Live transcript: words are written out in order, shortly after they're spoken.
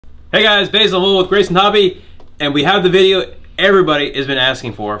Hey guys, Basil with Grayson Hobby, and we have the video everybody has been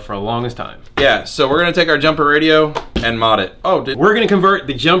asking for the longest time. Yeah, so we're gonna take our Jumper radio and mod it. We're gonna convert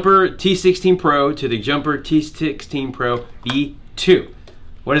the Jumper T16 Pro to the Jumper T16 Pro V2.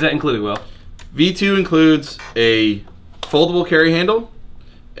 What does that include, Will? V2 includes a foldable carry handle,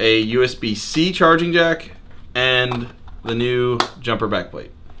 a USB-C charging jack, and the new Jumper backplate.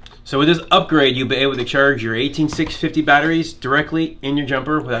 So with this upgrade, you'll be able to charge your 18650 batteries directly in your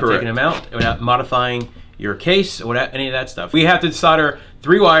jumper without taking them out, without modifying your case, or without any of that stuff. We have to solder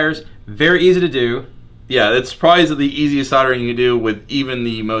 3 wires, very easy to do. Yeah, it's probably the easiest soldering you can do with even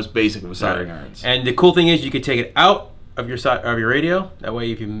the most basic of soldering irons. And the cool thing is you could take it out of your radio. That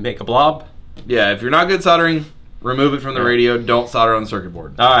way if you make a blob. Yeah, if you're not good soldering, remove it from the radio. Don't solder on the circuit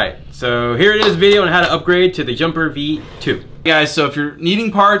board. Alright, so here it is, video on how to upgrade to the Jumper V2. Guys, so if you're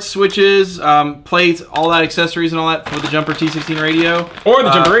needing parts, switches, plates, all that accessories and all that for the Jumper T16 radio. Or the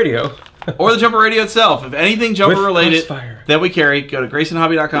Jumper radio. Or the Jumper radio itself. If anything Jumper related that we carry, go to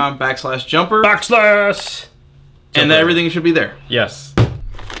graysonhobby.com/jumper. And then everything should be there. Yes.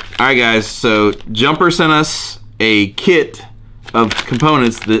 Alright guys, so Jumper sent us a kit of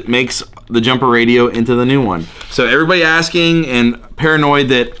components that makes the Jumper radio into the new one. So everybody asking and paranoid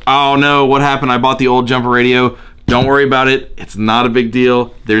that, oh no, what happened? I bought the old Jumper radio. Don't worry about it. It's not a big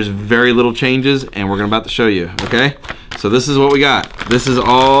deal. There's very little changes, and we're about to show you, okay? So this is what we got. This is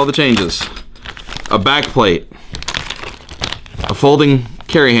all the changes. A backplate, a folding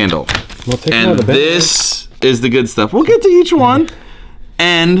carry handle, and this is the good stuff. We'll get to each one,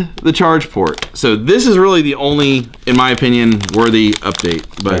 and the charge port. So this is really the only, in my opinion, worthy update,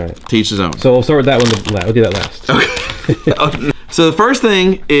 but to each his own. So we'll start with that one. We'll do that last. Okay. So the first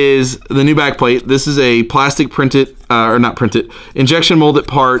thing is the new backplate. This is a plastic printed, or not printed, injection molded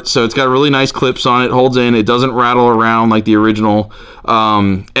part. So it's got really nice clips on it, holds in. It doesn't rattle around like the original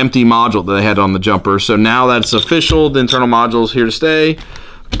empty module that they had on the Jumper. So now that's official. The internal module is here to stay.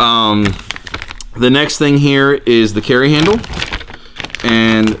 The next thing here is the carry handle.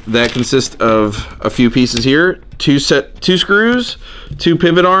 And that consists of a few pieces here. Two screws, 2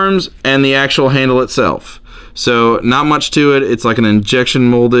 pivot arms, and the actual handle itself. So not much to it. It's like an injection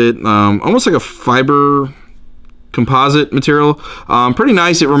molded, almost like a fiber composite material. Pretty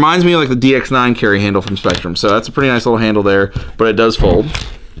nice. It reminds me of like the DX9 carry handle from Spectrum. So that's a pretty nice little handle there, but it does fold.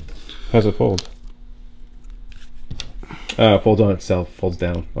 How's it fold? It folds on itself, folds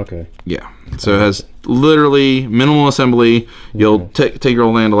down. Okay. Yeah. So it has literally minimal assembly. You'll take your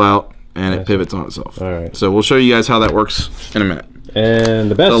old handle out and it pivots on itself. All right. So we'll show you guys how that works in a minute.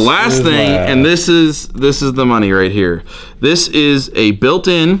 And the last thing, and this is the money right here. This is a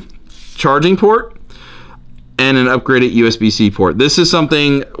built-in charging port and an upgraded USB-C port. This is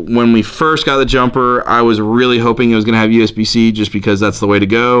something, when we first got the Jumper, I was really hoping it was gonna have USB-C just because that's the way to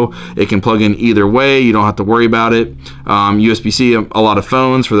go. It can plug in either way. You don't have to worry about it. USB-C, a lot of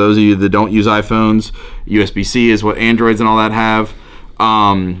phones, for those of you that don't use iPhones, USB-C is what Androids and all that have.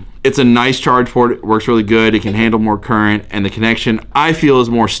 It's a nice charge port. It works really good. It can handle more current, and the connection, I feel, is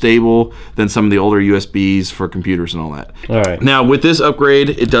more stable than some of the older USBs for computers and all that. All right. Now with this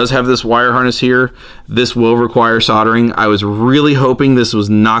upgrade, it does have this wire harness here. This will require soldering. I was really hoping this was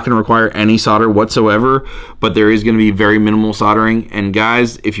not going to require any solder whatsoever, but there is going to be very minimal soldering. And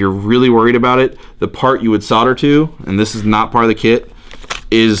guys, if you're really worried about it, the part you would solder to, and this is not part of the kit,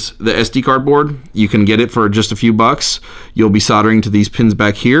 is the SD card board. You can get it for just a few bucks. You'll be soldering to these pins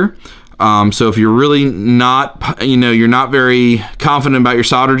back here. So if you're really not, you're not very confident about your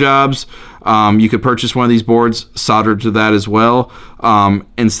solder jobs, you could purchase one of these boards, solder to that as well,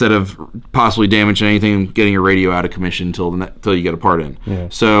 instead of possibly damaging anything and getting your radio out of commission until you get a part in. Yeah.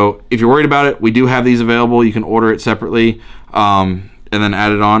 So if you're worried about it, we do have these available. You can order it separately and then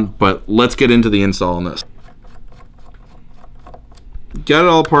add it on. But let's get into the install on this. Got it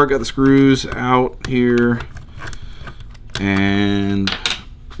all apart, got the screws out here, and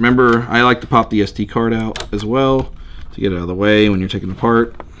remember, I like to pop the SD card out as well to get it out of the way when you're taking it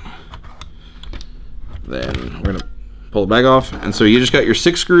apart. Then we're gonna pull the bag off, and so you just got your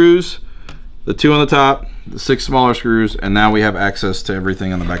 6 screws, the 2 on the top, the 6 smaller screws, and now we have access to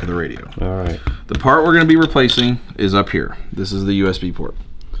everything on the back of the radio. All right. The part we're gonna be replacing is up here. This is the USB port.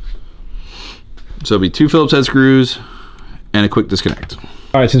 So it'll be 2 Phillips head screws and a quick disconnect.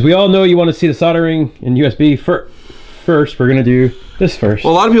 All right, since we all know you want to see the soldering in USB first, we're gonna do this first.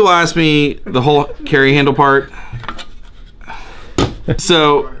 Well, a lot of people ask me the whole carry handle part.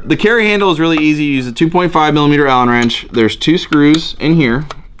 So the carry handle is really easy. You use a 2.5 millimeter Allen wrench. There's 2 screws in here,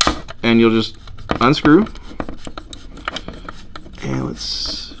 and you'll just unscrew. And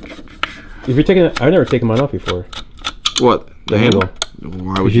let's. If you're taking, I've never taken mine off before. What? The handle?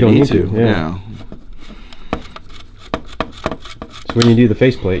 Why would you need to? Yeah. So when you do the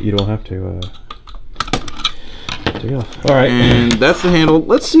faceplate, you don't have to. All right. And that's the handle.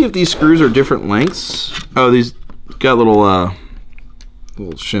 Let's see if these screws are different lengths. Oh, these got little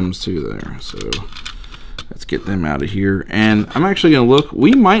shims too there. So let's get them out of here. And I'm actually gonna look.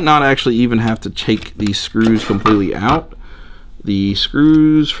 We might not actually even have to take these screws completely out. The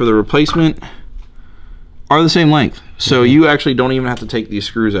screws for the replacement are the same length. So you actually don't even have to take these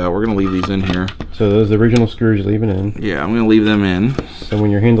screws out. We're gonna leave these in here. So those are the original screws you're leaving in? Yeah, I'm gonna leave them in. So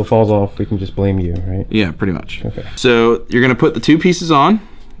when your handle falls off, we can just blame you, right? Yeah, pretty much. Okay. So you're gonna put the two pieces on.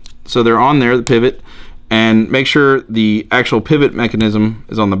 So they're on there, the pivot, and make sure the actual pivot mechanism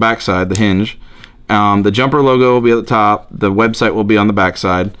is on the back side, the hinge. The jumper logo will be at the top. The website will be on the back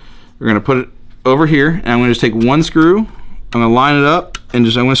side. We're gonna put it over here, and I'm gonna just take one screw. I'm gonna line it up, and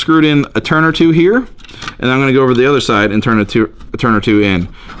I'm gonna screw it in a turn or two here, and then I'm gonna go over to the other side and turn a turn or two in.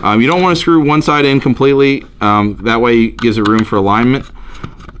 You don't want to screw one side in completely. That way it gives it room for alignment.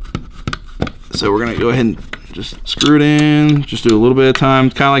 So we're gonna go ahead and just screw it in. Just do a little bit at a time.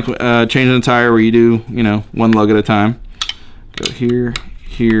 It's kind of like changing a tire where you do, you know, one lug at a time. Go here,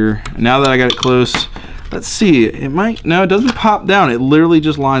 here. And now that I got it close, let's see. It might, no, it doesn't pop down. It literally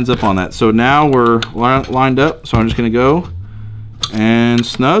just lines up on that. So now we're lined up. So I'm just gonna go and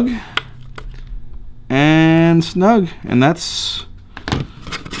snug. And snug, and that's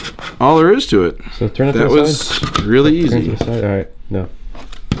all there is to it. So turn it to the side. That was really easy. Turn to the side. All right, no.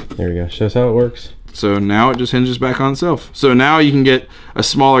 There we go. Show us how it works. So now it just hinges back on itself. So now you can get a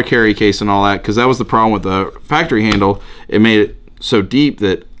smaller carry case and all that, because that was the problem with the factory handle. It made it so deep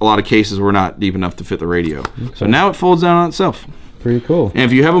that a lot of cases were not deep enough to fit the radio. Okay. So now it folds down on itself. Pretty cool. And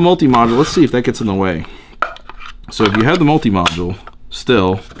if you have a multi-module, let's see if that gets in the way. So if you have the multi-module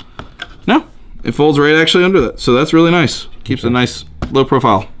still, no. It folds right actually under that. So that's really nice. Keeps a nice low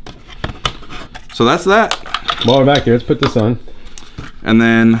profile. So that's that. While we're back here, let's put this on. And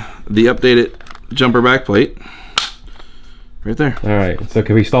then the updated jumper back plate. Right there. All right. So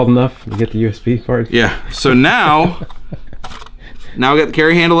can we stalled enough to get the USB part? Yeah. So now, now we got the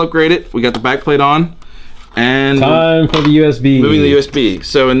carry handle upgraded. We got the back plate on. And time for the USB. Moving the USB.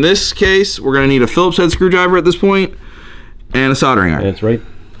 So in this case, we're going to need a Phillips head screwdriver at this point and a soldering iron. And it's right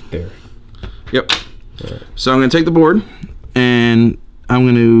there. Yep. Right. So I'm going to take the board and I'm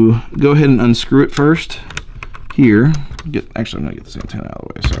going to go ahead and unscrew it first here. Actually, I'm going to get this antenna out of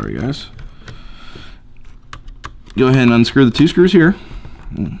the way. Sorry, guys. Go ahead and unscrew the two screws here.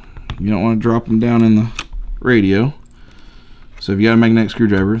 You don't want to drop them down in the radio. So if you got a magnetic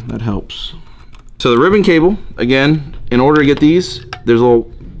screwdriver, that helps. So the ribbon cable, again, in order to get these, there's a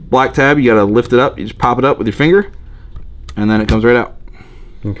little black tab. You got to lift it up. You just pop it up with your finger, and then it comes right out.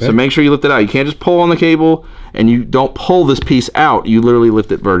 Okay. So make sure you lift it out. You can't just pull on the cable, and you don't pull this piece out. You literally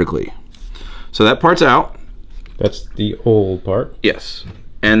lift it vertically. So that part's out. That's the old part. Yes.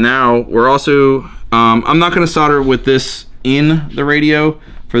 And now we're also, I'm not going to solder with this in the radio,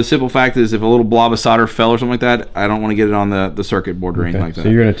 for the simple fact is if a little blob of solder fell or something like that, I don't want to get it on the circuit board or anything like that. So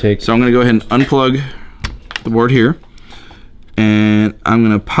you're going to take... So I'm going to go ahead and unplug the board here, and I'm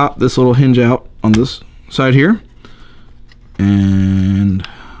going to pop this little hinge out on this side here, and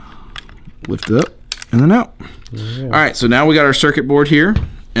lift it up and then out. Yeah. All right, so now we got our circuit board here,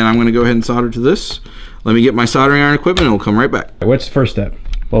 and I'm going to go ahead and solder to this. Let me get my soldering iron equipment, and we'll come right back. What's the first step?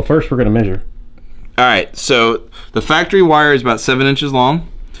 Well, first we're going to measure. All right, so the factory wire is about 7 inches long.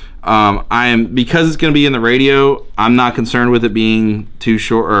 Because it's going to be in the radio, I'm not concerned with it being too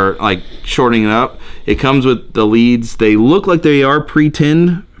short or like shorting it up. It comes with the leads. They look like they are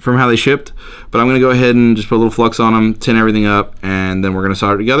pre-tinned from how they shipped, but I'm going to go ahead and just put a little flux on them, tin everything up, and then we're going to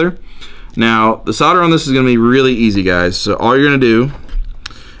solder it together. Now, the solder on this is going to be really easy, guys. So all you're going to do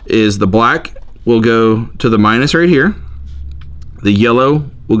is the black will go to the minus right here, the yellow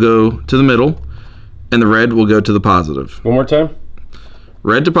will go to the middle, and the red will go to the positive. One more time.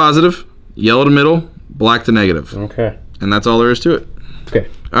 Red to positive, yellow to middle, black to negative. Okay. And that's all there is to it. Okay.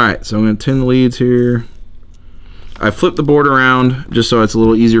 All right, so I'm going to tin the leads here. I flipped the board around just so it's a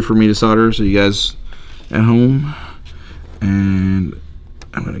little easier for me to solder, so you guys at home. And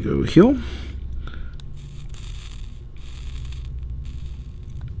I'm going to go heel.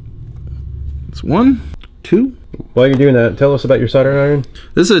 It's 1, 2. While you're doing that, tell us about your soldering iron.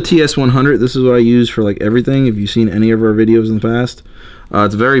 This is a TS100. This is what I use for like everything. If you've seen any of our videos in the past,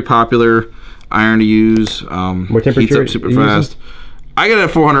 it's a very popular iron to use. What temperature heats up super fast. I got it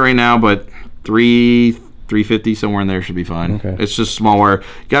at 400 right now, but 350 somewhere in there should be fine. Okay. It's just small wire.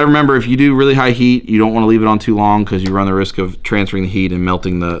 Got to remember, if you do really high heat, you don't want to leave it on too long because you run the risk of transferring the heat and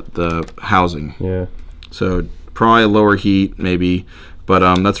melting the housing. Yeah. So Probably a lower heat, maybe, but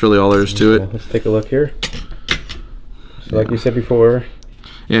that's really all there is to it. Let's take a look here. So like you said before.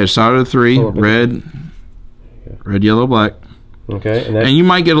 Yeah, solder 3, red, yellow, black. Okay, and you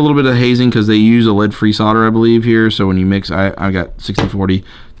might get a little bit of hazing because they use a lead-free solder, I believe, here. So when you mix, I got 60-40,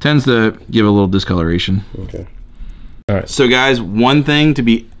 tends to give a little discoloration. Okay. All right. So guys, one thing to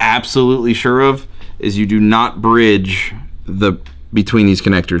be absolutely sure of is you do not bridge between these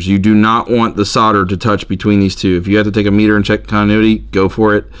connectors. You do not want the solder to touch between these two. If you have to take a meter and check continuity, go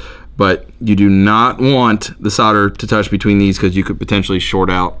for it. But you do not want the solder to touch between these because you could potentially short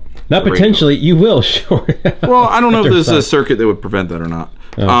out. Not potentially, you will short out. Well, I don't know if there's a circuit that would prevent that or not.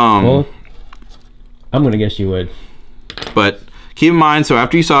 Well, I'm gonna guess you would. But keep in mind, so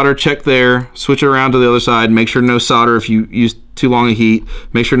after you solder, check there, switch it around to the other side, make sure no solder, if you use too long a heat,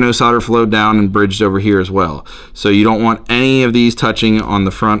 make sure no solder flowed down and bridged over here as well. So you don't want any of these touching on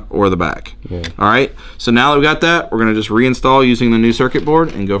the front or the back. Yeah. All right, so now that we got that, we're gonna just reinstall using the new circuit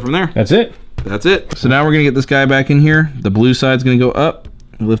board and go from there. That's it. That's it. So now we're gonna get this guy back in here. The blue side's gonna go up,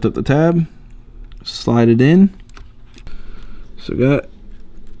 lift up the tab, slide it in. So got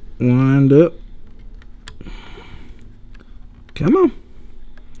wind up. Come on.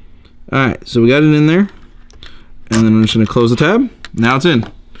 All right, so we got it in there, and then I'm just gonna close the tab. Now it's in.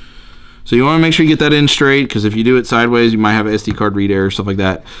 So you wanna make sure you get that in straight, because if you do it sideways, you might have an SD card read error, stuff like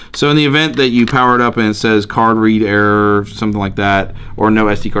that. So in the event that you power it up and it says card read error, something like that, or no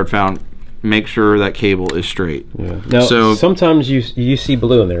SD card found, make sure that cable is straight. Yeah. Now, so sometimes you see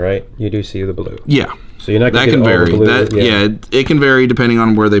blue in there, right? You do see the blue. Yeah. So you're not gonna that can get all vary. the blue. Yeah, it can vary depending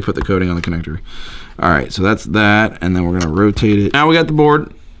on where they put the coating on the connector. All right, so that's that, and then we're gonna rotate it. Now we got the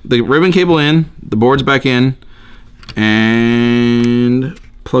board, the ribbon cable in, the board's back in, and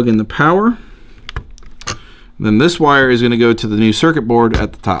plug in the power. Then this wire is gonna go to the new circuit board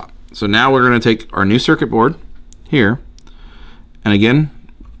at the top. So now we're gonna take our new circuit board here, and again,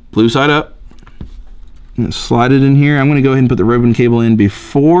 blue side up, and slide it in here. I'm gonna go ahead and put the ribbon cable in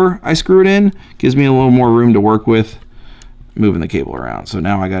before I screw it in. Gives me a little more room to work with moving the cable around. So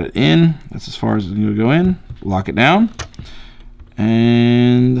now I got it in. That's as far as it's gonna go in. Lock it down.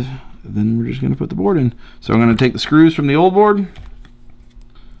 And then we're just gonna put the board in. So I'm gonna take the screws from the old board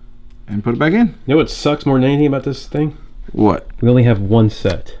and put it back in. You know what sucks more than anything about this thing? What? We only have one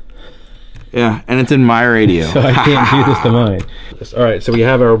set. Yeah, and it's in my radio. So I can't do this to mine. All right, so we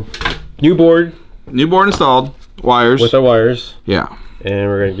have our new board. New board installed. Wires. With our wires. Yeah. And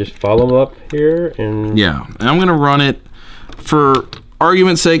we're gonna just follow them up here and... Yeah, and I'm gonna run it, for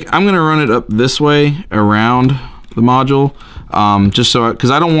argument's sake, I'm gonna run it up this way around the module, just so,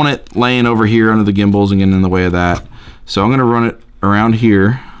 because I don't want it laying over here under the gimbals and getting in the way of that. So I'm gonna run it around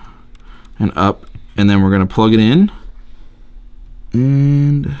here and up, and then we're gonna plug it in,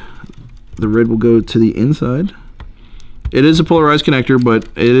 and the red will go to the inside. It is a polarized connector, but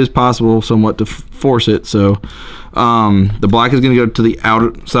it is possible somewhat to force it. So the black is gonna go to the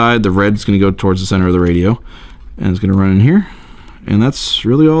outside, the red is gonna go towards the center of the radio, and it's gonna run in here, and that's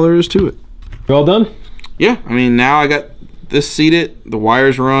really all there is to it. You all done? Yeah, I mean, now I got this seated, the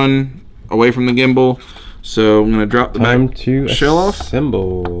wires run away from the gimbal, so I'm gonna drop the back shell off.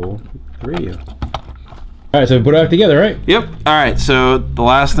 Assemble the radio. All right, so we put it back together, right? Yep. All right, so the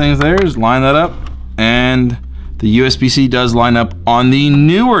last things there is line that up, and the USB-C does line up on the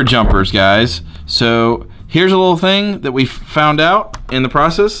newer jumpers, guys. So here's a little thing that we found out in the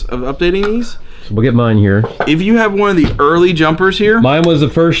process of updating these. So we'll get mine here. If you have one of the early jumpers here. Mine was the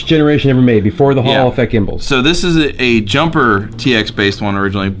first generation ever made, before the Hall effect gimbals. So this is a Jumper TX based one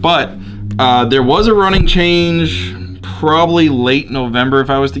originally, but there was a running change probably late November, if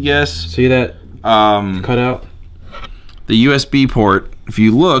I was to guess. See that cut out? The USB port, if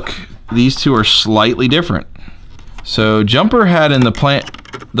you look, these two are slightly different. So Jumper had in the plan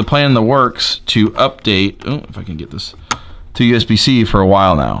in the works to update, oh, if I can get this, to USB-C for a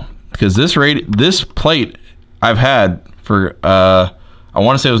while now. Because this plate I've had for, I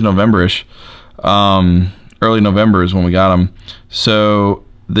want to say it was November-ish. Early November is when we got them. So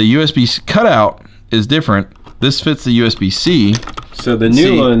the USB cutout is different. This fits the USB-C. So the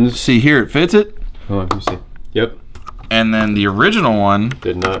new ones. See here, it fits it. Oh, let me see. Yep. And then the original one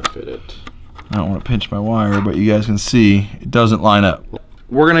did not fit it. I don't want to pinch my wire, but you guys can see it doesn't line up.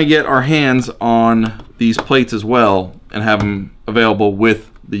 We're gonna get our hands on these plates as well and have them available with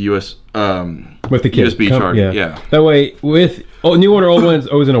the with the kit. USB charger. Yeah. That way, with new one or old one, it's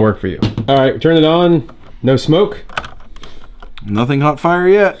always gonna work for you. All right, turn it on. No smoke. Nothing hot fire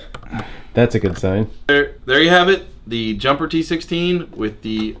yet. That's a good sign. There you have it. The Jumper T16 with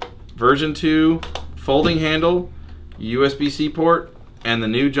the version 2 folding handle, USB-C port, and the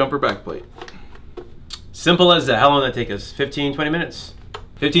new Jumper backplate. Simple as that. How long did that take us? 15, 20 minutes?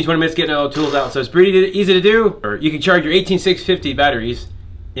 15, 20 minutes getting all the tools out. So it's pretty easy to do. Or you can charge your 18650 batteries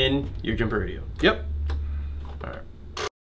in your Jumper radio. Yep. All right.